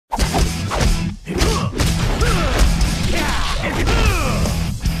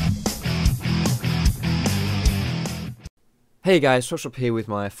Hey guys, Foxdrop here with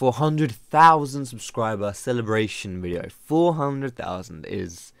my 400,000 subscriber celebration video. 400,000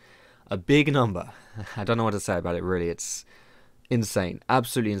 is a big number. I don't know what to say about it really. It's insane.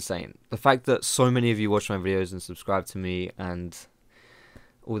 Absolutely insane. The fact that so many of you watch my videos and subscribe to me and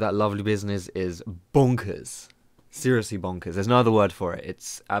all that lovely business is bonkers. Seriously bonkers. There's no other word for it.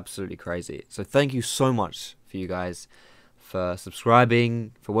 It's absolutely crazy. So thank you so much for you guys for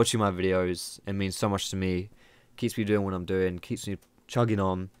subscribing, for watching my videos. It means so much to me. Keeps me doing what I'm doing, keeps me chugging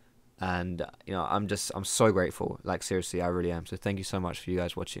on, and you know, I'm so grateful. Like seriously, I really am. So thank you so much for you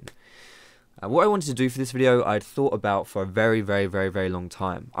guys watching. What I wanted to do for this video, I'd thought about for a very long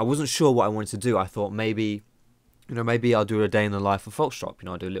time. I wasn't sure what I wanted to do. I thought maybe I'll do a day in the life of Foxdrop.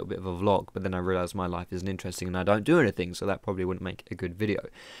 I'll do a little bit of a vlog, but then I realised my life isn't interesting and I don't do anything, so that probably wouldn't make a good video.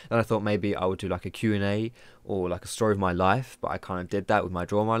 Then I thought maybe I would do like a Q&A or like a story of my life, but I kind of did that with my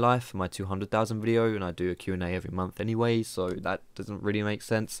Draw My Life for my 200,000 video, and I do a Q&A every month anyway, so that doesn't really make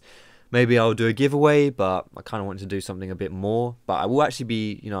sense. Maybe I'll do a giveaway, but I kind of want to do something a bit more. But I will actually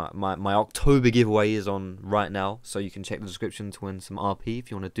be, my October giveaway is on right now, so you can check the description to win some RP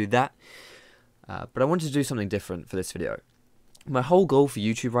if you want to do that. But I wanted to do something different for this video. My whole goal for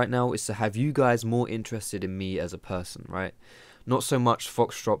YouTube right now is to have you guys more interested in me as a person, right? Not so much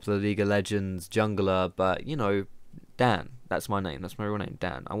Foxdrop, the League of Legends jungler, but, Dan. That's my name. That's my real name,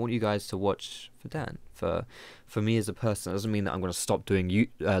 Dan. I want you guys to watch for Dan, for me as a person. It doesn't mean that I'm going to stop doing League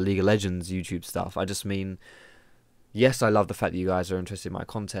of Legends YouTube stuff. I just mean, yes, I love the fact that you guys are interested in my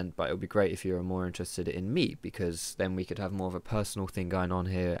content, but it would be great if you were more interested in me, because then we could have more of a personal thing going on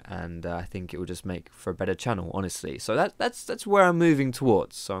here, and I think it would just make for a better channel, honestly. So that's where I'm moving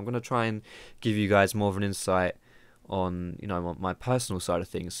towards. So I'm going to try and give you guys more of an insight on, my personal side of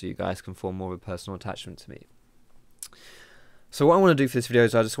things, so you guys can form more of a personal attachment to me. So what I want to do for this video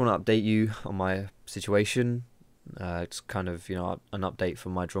is I just want to update you on my situation. It's kind of, an update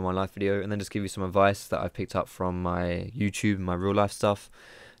from my Draw My Life video, and then just give you some advice that I've picked up from my YouTube, my real life stuff,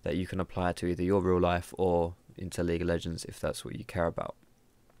 that you can apply to either your real life or into League of Legends if that's what you care about.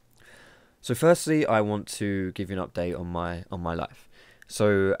 So firstly, I want to give you an update on my life.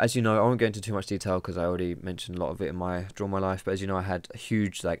 So as you know, I won't go into too much detail because I already mentioned a lot of it in my Draw My Life, but as you know, I had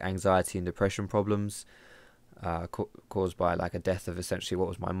huge anxiety and depression problems caused by a death of essentially what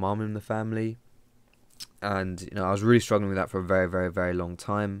was my mum in the family. And I was really struggling with that for a very long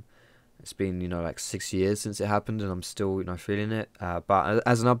time. It's been 6 years since it happened, and I'm still feeling it. But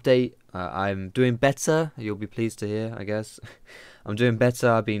as an update, I'm doing better. You'll be pleased to hear, I guess. I'm doing better.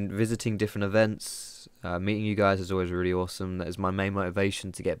 I've been visiting different events. Meeting you guys is always really awesome. That is my main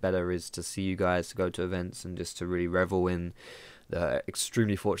motivation to get better, is to see you guys, to go to events, and just to really revel in the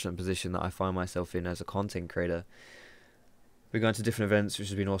extremely fortunate position that I find myself in as a content creator. We're going to different events, which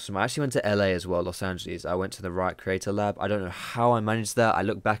has been awesome. I actually went to LA as well, Los Angeles. I went to the Riot Creator Lab. I don't know how I managed that. I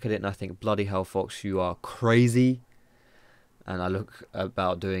look back at it and I think, bloody hell, Fox, you are crazy. And I look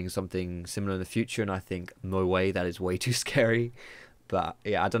about doing something similar in the future, and I think, no way, that is way too scary. But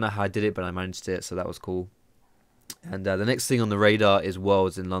yeah, I don't know how I did it, but I managed it, so that was cool. And the next thing on the radar is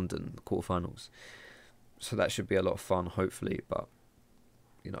Worlds in London, the quarterfinals. So that should be a lot of fun, hopefully, but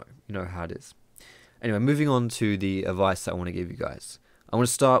you know how it is. Anyway, moving on to the advice that I want to give you guys. I want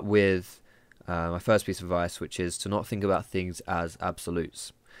to start with my first piece of advice, which is to not think about things as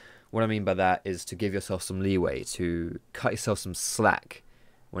absolutes. What I mean by that is to give yourself some leeway, to cut yourself some slack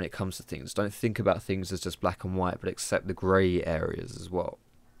when it comes to things. Don't think about things as just black and white, but accept the grey areas as well.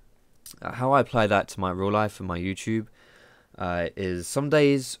 How I apply that to my real life and my YouTube is some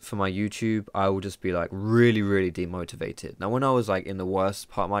days for my YouTube I will just be really demotivated. Now when I was in the worst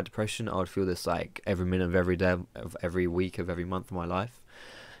part of my depression, I would feel this every minute of every day of every week of every month of my life.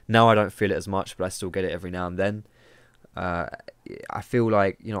 Now I don't feel it as much, but I still get it every now and then. I feel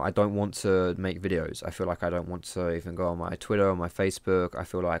I don't want to make videos. I feel I don't want to even go on my Twitter or my Facebook. I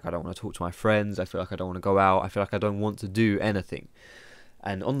feel I don't want to talk to my friends. I feel I don't want to go out. I feel I don't want to do anything.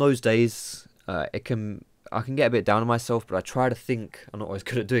 And on those days I can get a bit down on myself, but I try to think, I'm not always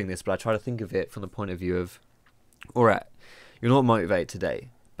good at doing this, but I try to think of it from the point of view of, alright, you're not motivated today,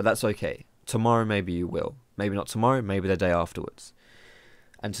 but that's okay. Tomorrow maybe you will. Maybe not tomorrow, maybe the day afterwards.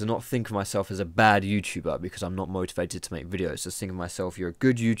 And to not think of myself as a bad YouTuber because I'm not motivated to make videos. Just think of myself, you're a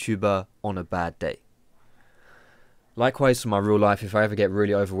good YouTuber on a bad day. Likewise for my real life, if I ever get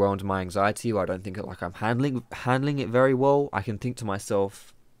really overwhelmed by my anxiety, or I don't think I'm handling it very well, I can think to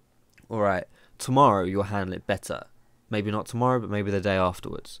myself, alright, tomorrow you'll handle it better. Maybe not tomorrow, but maybe the day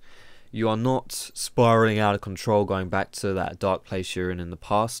afterwards. You are not spiraling out of control, going back to that dark place you're in the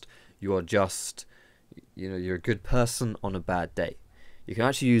past. You are just, you're a good person on a bad day. You can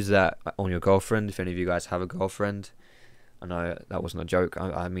actually use that on your girlfriend, if any of you guys have a girlfriend. I know that wasn't a joke.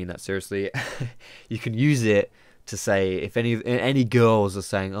 I mean that seriously. You can use it to say, if any girls are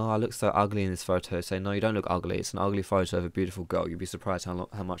saying, "Oh, I look so ugly in this photo," say, "No, you don't look ugly. It's an ugly photo of a beautiful girl." You'd be surprised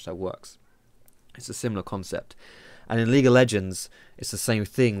how much that works. It's a similar concept. And in League of Legends, it's the same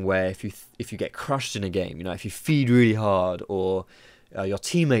thing, where if you get crushed in a game, you know, if you feed really hard, or your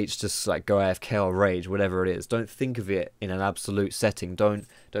teammates just like go AFK or rage, whatever it is, don't think of it in an absolute setting. Don't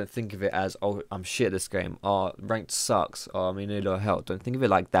think of it as, "Oh, I'm shit at this game. Oh, ranked sucks. Oh, I'm in no help." Don't think of it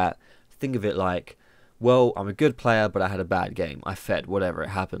like that. Think of it like, well, I'm a good player, but I had a bad game. I fed, whatever, it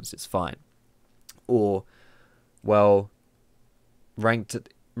happens, it's fine. Or, well, ranked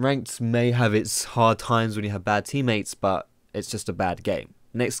may have its hard times when you have bad teammates, but it's just a bad game.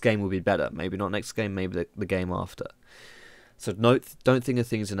 Next game will be better. Maybe not next game, maybe the game after. So don't think of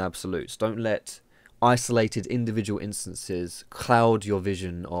things in absolutes. Don't let isolated individual instances cloud your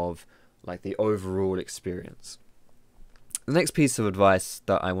vision of like the overall experience. The next piece of advice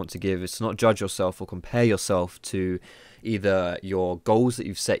that I want to give is to not judge yourself or compare yourself to either your goals that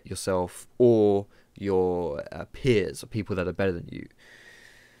you've set yourself or your peers or people that are better than you.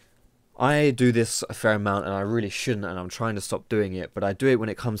 I do this a fair amount, and I really shouldn't, and I'm trying to stop doing it, but I do it when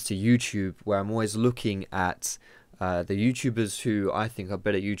it comes to YouTube, where I'm always looking at the YouTubers who I think are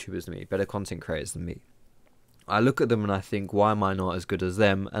better YouTubers than me, better content creators than me. I look at them and I think, why am I not as good as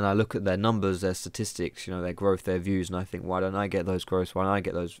them? And I look at their numbers, their statistics, you know, their growth, their views, and I think, why don't I get those growths? Why don't I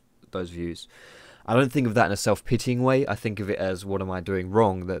get those views? I don't think of that in a self-pitying way. I think of it as, what am I doing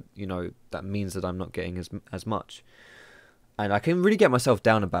wrong that, you know, that means that I'm not getting as much. And I can really get myself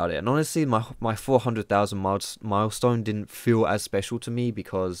down about it. And honestly, my 400,000 milestone didn't feel as special to me,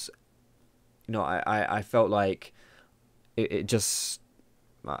 because, you know, I felt like it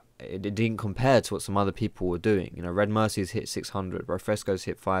didn't compare to what some other people were doing. You know, Red Mercy's hit 600, Fresco's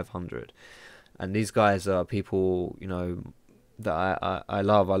hit 500, and these guys are people, you know, that I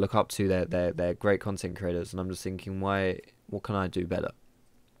love. I look up to. They're great content creators, and I'm just thinking, what can I do better?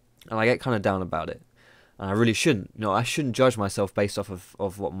 And I get kind of down about it, and I really shouldn't. You know, I shouldn't judge myself based off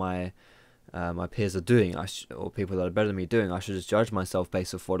of what my peers are doing, or people that are better than me doing. I should just judge myself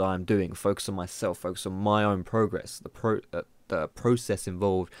based off what I'm doing. Focus on myself. Focus on my own progress. The process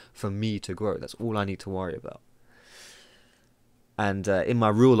involved for me to grow. That's all I need to worry about. And in my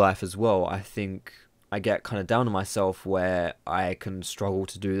real life as well, I think I get kind of down on myself, where I can struggle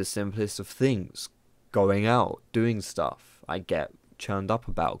to do the simplest of things. Going out, doing stuff, I get churned up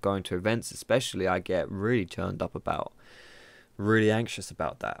about. Going to events especially, I get really churned up about. Really anxious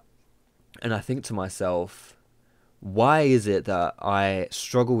about that. And I think to myself, why is it that I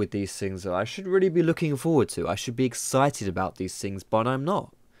struggle with these things that I should really be looking forward to? I should be excited about these things, but I'm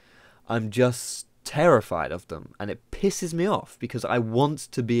not. I'm just terrified of them, and it pisses me off, because I want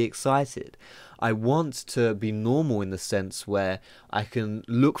to be excited. I want to be normal, in the sense where I can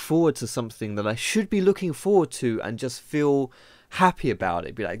look forward to something that I should be looking forward to and just feel happy about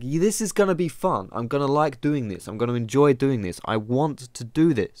it. Be like, this is going to be fun. I'm going to like doing this. I'm going to enjoy doing this. I want to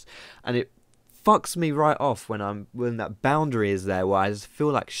do this. And it fucks me right off when that boundary is there, where I just feel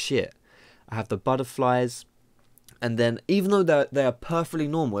like shit. I have the butterflies, and then even though they are perfectly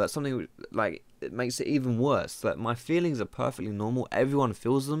normal, that's something like, it makes it even worse. That my feelings are perfectly normal. Everyone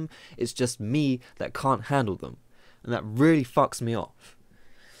feels them. It's just me that can't handle them, and that really fucks me off.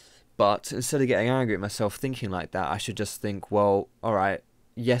 But instead of getting angry at myself thinking like that, I should just think, well, all right,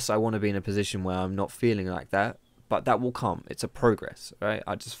 yes, I want to be in a position where I'm not feeling like that, but that will come. It's a progress, right?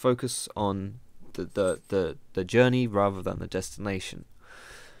 I just focus on the journey rather than the destination.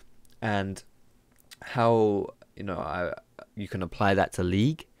 And how, you know, you can apply that to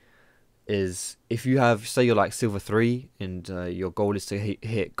League is, if you have, say you're like Silver 3 and your goal is to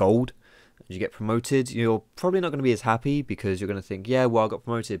hit Gold, and you get promoted, you're probably not going to be as happy, because you're going to think, yeah, well, I got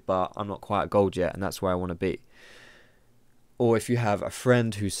promoted, but I'm not quite at Gold yet, and that's where I want to be. Or if you have a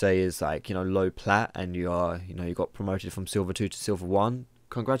friend who, say, is like, you know, low plat, and you got promoted from Silver 2 to Silver 1,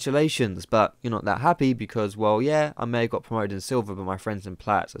 congratulations, but you're not that happy, because, well, yeah, I may have got promoted in Silver, but my friend's in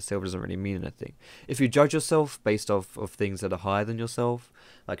plat, so Silver doesn't really mean anything. If you judge yourself based off of things that are higher than yourself,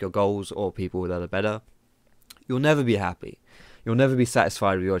 like your goals or people that are better, you'll never be happy. You'll never be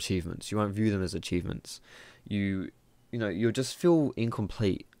satisfied with your achievements. You won't view them as achievements. You'll just feel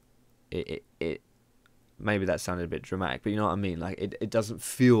incomplete. It maybe that sounded a bit dramatic, but you know what I mean. Like, it doesn't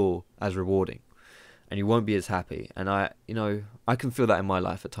feel as rewarding, and you won't be as happy. And I can feel that in my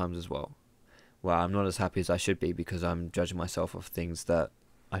life at times as well, where I'm not as happy as I should be, because I'm judging myself of things that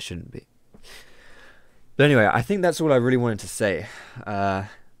I shouldn't be. But anyway, I think that's all I really wanted to say.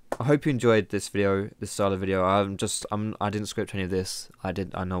 I hope you enjoyed this video, this style of video. I didn't script any of this. I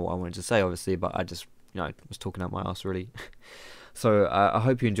know what I wanted to say, obviously, but I just I was talking out my ass really. So I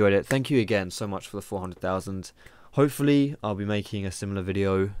hope you enjoyed it. Thank you again so much for the 400,000. Hopefully I'll be making a similar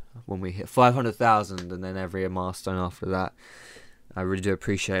video when we hit 500,000, and then every milestone after that. I really do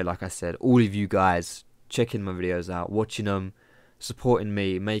appreciate, like I said, all of you guys checking my videos out, watching them, supporting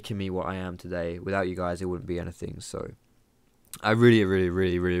me, making me what I am today. Without you guys, it wouldn't be anything. So I really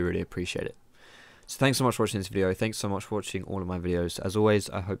appreciate it. So thanks so much for watching this video. Thanks so much for watching all of my videos. As always,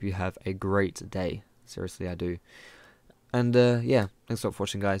 I hope you have a great day. Seriously, I do. And yeah, thanks a lot for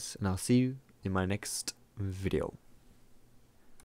watching, guys, and I'll see you in my next video.